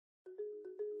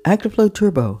Actiflo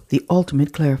Turbo, the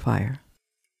ultimate clarifier.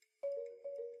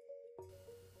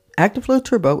 Actiflo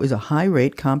Turbo is a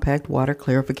high-rate compact water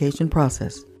clarification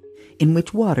process in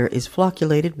which water is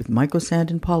flocculated with microsand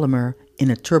and polymer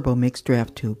in a turbo mix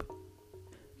draft tube.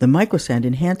 The microsand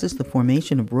enhances the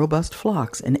formation of robust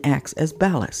flocks and acts as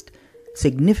ballast,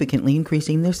 significantly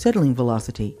increasing their settling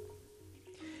velocity.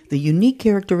 The unique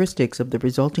characteristics of the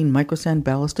resulting microsand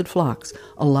ballasted flocks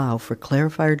allow for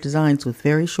clarifier designs with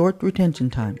very short retention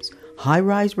times, high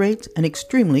rise rates, and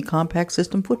extremely compact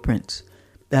system footprints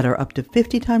that are up to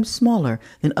 50 times smaller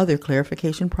than other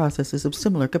clarification processes of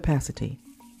similar capacity.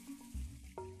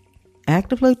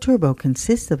 Actiflo Turbo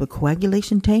consists of a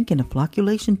coagulation tank and a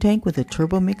flocculation tank with a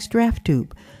turbo mix draft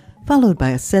tube, followed by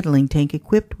a settling tank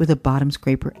equipped with a bottom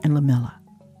scraper and lamella.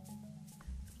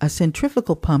 A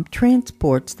centrifugal pump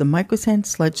transports the microsand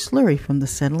sludge slurry from the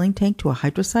settling tank to a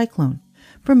hydrocyclone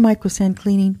for microsand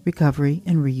cleaning, recovery,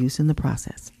 and reuse in the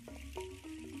process.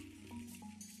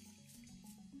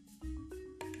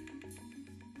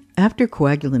 After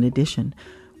coagulant addition,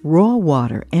 raw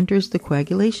water enters the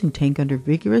coagulation tank under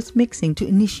vigorous mixing to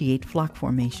initiate flock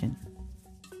formation.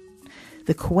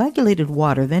 The coagulated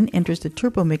water then enters the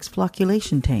turbomix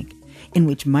flocculation tank, in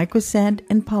which microsand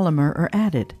and polymer are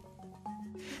added.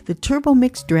 The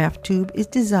turbomix draft tube is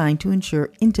designed to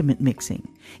ensure intimate mixing,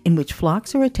 in which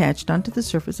flocks are attached onto the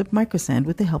surface of microsand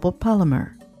with the help of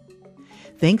polymer.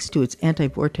 Thanks to its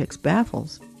anti-vortex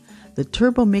baffles, the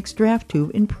turbomix draft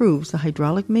tube improves the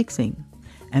hydraulic mixing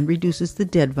and reduces the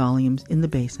dead volumes in the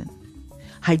basin.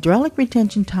 Hydraulic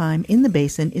retention time in the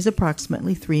basin is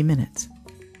approximately 3 minutes.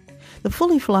 The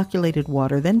fully flocculated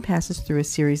water then passes through a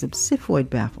series of xiphoid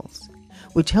baffles,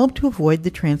 which help to avoid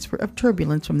the transfer of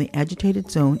turbulence from the agitated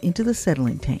zone into the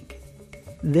settling tank.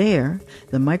 There,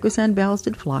 the microsand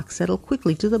ballasted flocks settle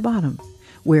quickly to the bottom,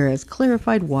 whereas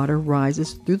clarified water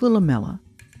rises through the lamella,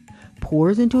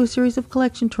 pours into a series of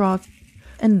collection troughs,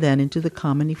 and then into the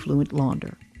common effluent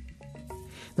launder.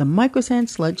 The microsand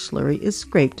sludge slurry is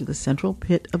scraped to the central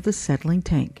pit of the settling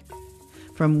tank,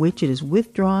 from which it is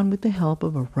withdrawn with the help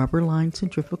of a rubber-lined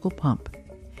centrifugal pump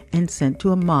and sent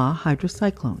to a Ma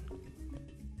hydrocyclone.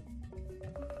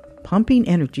 Pumping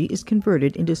energy is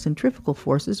converted into centrifugal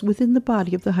forces within the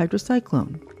body of the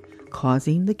hydrocyclone,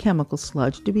 causing the chemical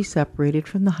sludge to be separated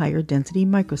from the higher density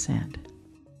microsand.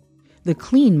 The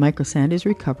clean microsand is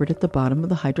recovered at the bottom of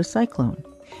the hydrocyclone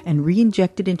and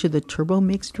re-injected into the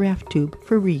turbo-mix draft tube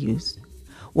for reuse,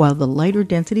 while the lighter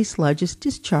density sludge is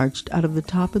discharged out of the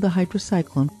top of the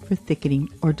hydrocyclone for thickening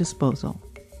or disposal.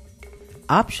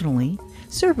 Optionally,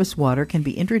 surface water can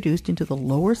be introduced into the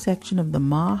lower section of the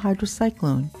Ma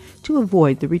hydrocyclone to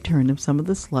avoid the return of some of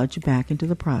the sludge back into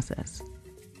the process.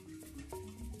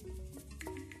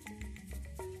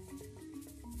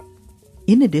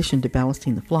 In addition to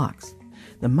ballasting the flocks,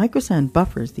 the microsand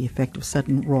buffers the effect of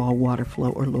sudden raw water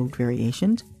flow or load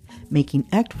variations, making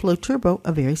Actiflo Turbo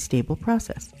a very stable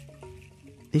process.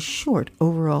 The short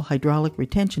overall hydraulic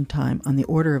retention time on the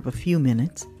order of a few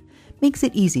minutes makes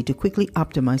it easy to quickly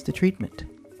optimize the treatment.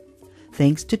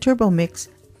 Thanks to TurboMix,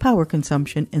 power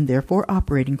consumption and therefore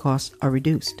operating costs are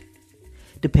reduced.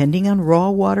 Depending on raw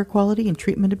water quality and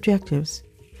treatment objectives,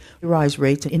 the rise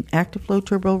rates in Actiflo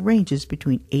Turbo ranges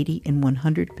between 80 and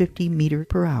 150 meters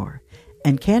per hour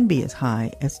and can be as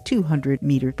high as 200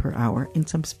 meters per hour in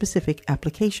some specific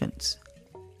applications.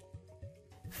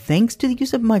 Thanks to the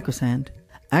use of microsand,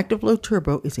 Actiflo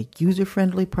Turbo is a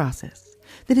user-friendly process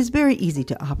that is very easy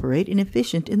to operate and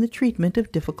efficient in the treatment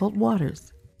of difficult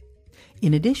waters.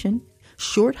 In addition,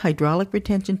 short hydraulic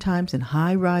retention times and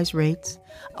high rise rates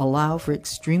allow for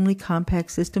extremely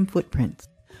compact system footprints,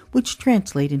 which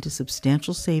translate into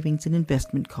substantial savings in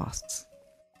investment costs.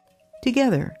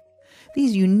 Together,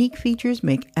 these unique features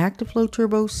make Actiflo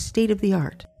Turbo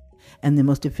state-of-the-art and the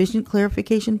most efficient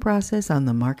clarification process on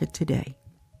the market today.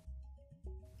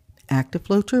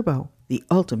 Actiflo Turbo, the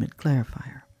ultimate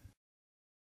clarifier.